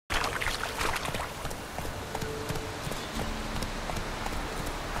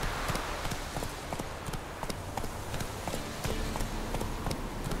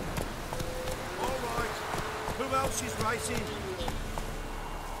else is racing?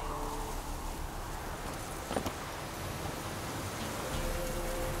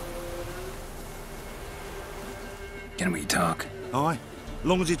 Can we talk? Aye,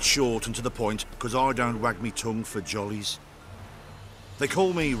 long as it's short and to the point, 'cause I don't wag me tongue for jollies. They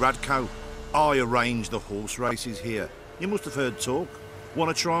call me Radko. I arrange the horse races here. You must have heard talk.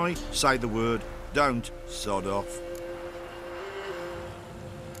 Wanna try? Say the word. Don't, sod off.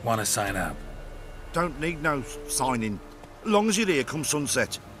 Wanna sign up? Don't need no signing. Long as you're here come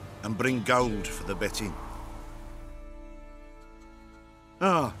sunset, and bring gold for the betting.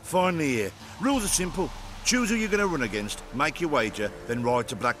 Ah, finally here. Rules are simple. Choose who you're going to run against, make your wager, then ride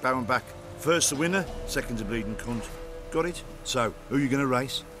to Blackbow and back. First the winner, second's a bleeding cunt. Got it? So, who are you going to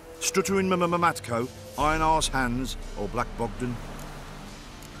race? Stuttering Matko, Iron Arse Hands, or Black Bogdan?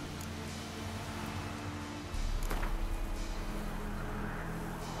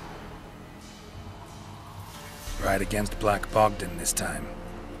 Ride against Black Bogdan this time.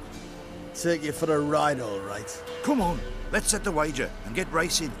 Take you for a ride, all right. Come on, let's set the wager and get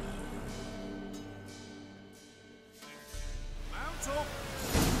racing. Mount up.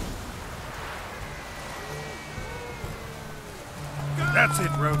 That's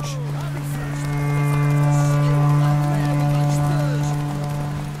it, Roach.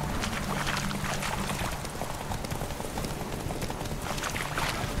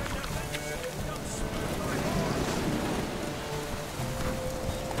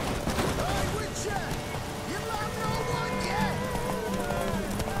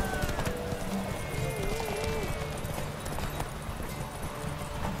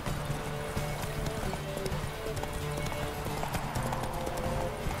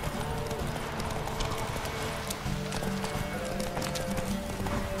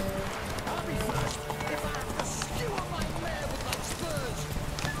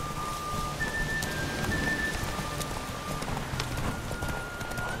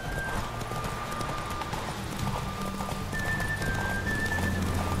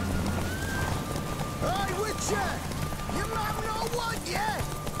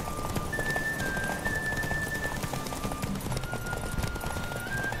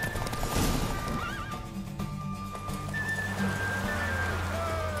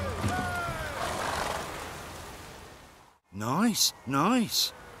 Nice,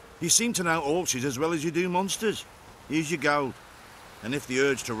 nice. You seem to know horses as well as you do monsters. Here's your gold. And if the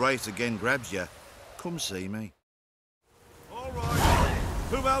urge to race again grabs you, come see me. All right.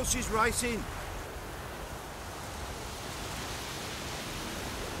 Who else is racing?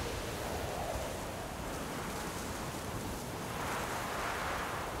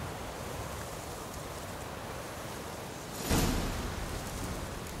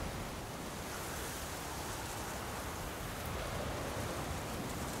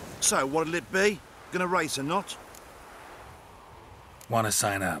 So, what'll it be? Gonna race or not? Wanna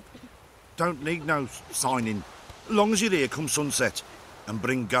sign up? Don't need no signing. Long as you're here come sunset, and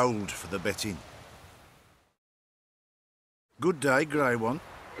bring gold for the betting. Good day, grey one.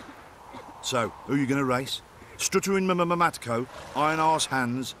 So, who are you gonna race? Stuttering Matko, Iron Arse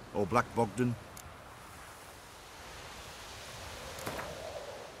Hands, or Black Bogdan?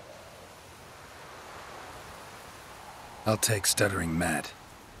 I'll take Stuttering Matt.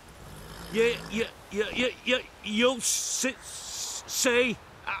 You'll say,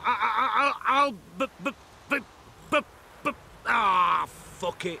 I'll,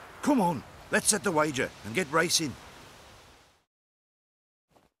 fuck it. Come on, let's set the wager and get racing.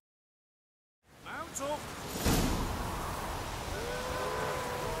 Mount up.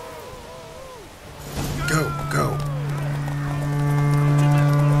 Go.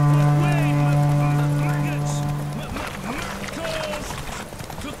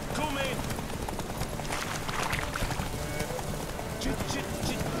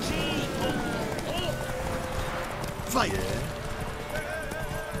 Fight!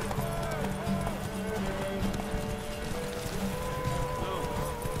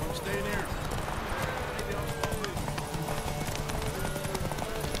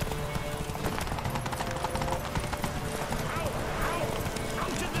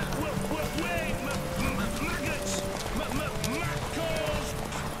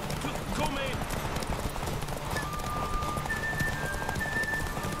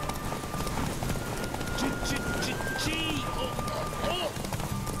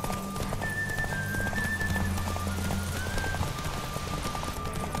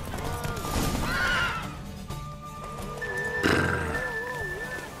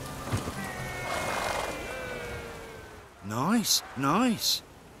 Nice, nice.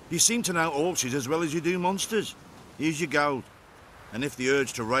 You seem to know horses as well as you do monsters. Here's your gold. And if the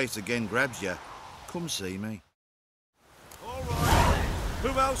urge to race again grabs you, come see me. Who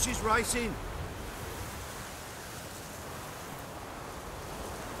else is racing?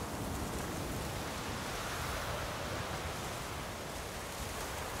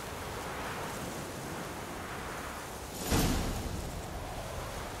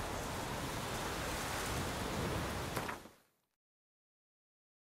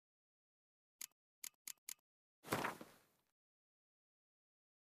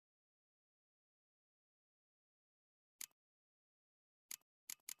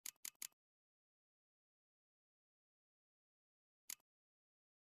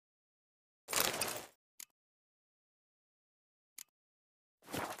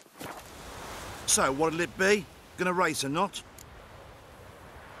 So, what'll it be? Gonna race or not?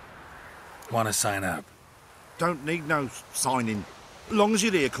 Want to sign up? Don't need no signing. Long as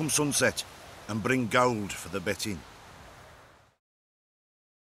you're here come sunset. And bring gold for the betting.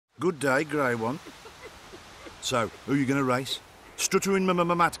 Good day, grey one. So, who you gonna race? Stuttering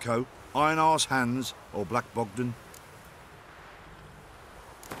Matco, Iron Arse Hands, or Black Bogdan?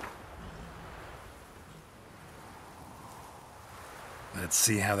 Let's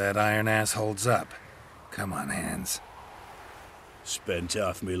see how that iron ass holds up. Come on, Hands. Spent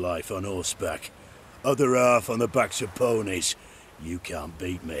half my life on horseback, other half on the backs of ponies. You can't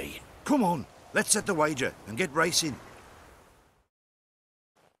beat me. Come on, let's set the wager and get racing.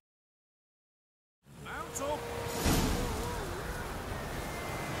 Mount up.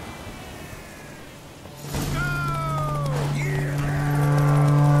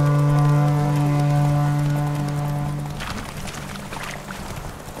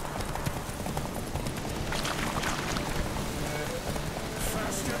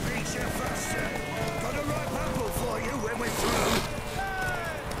 Faster, beat you faster. Got a ripe apple for you when we're through.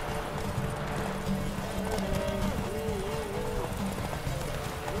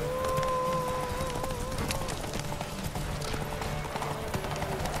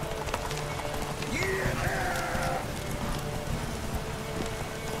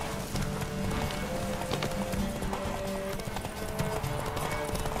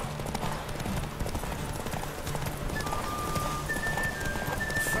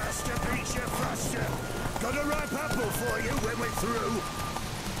 Faster, beat you faster. Got a ripe apple for you when we're through.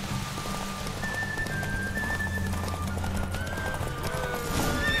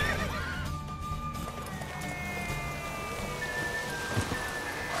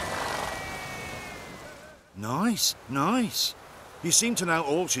 Nice, nice. You seem to know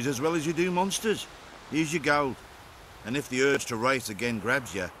horses as well as you do monsters. Here's your gold. And if the urge to race again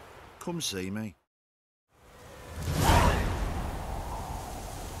grabs you, come see me.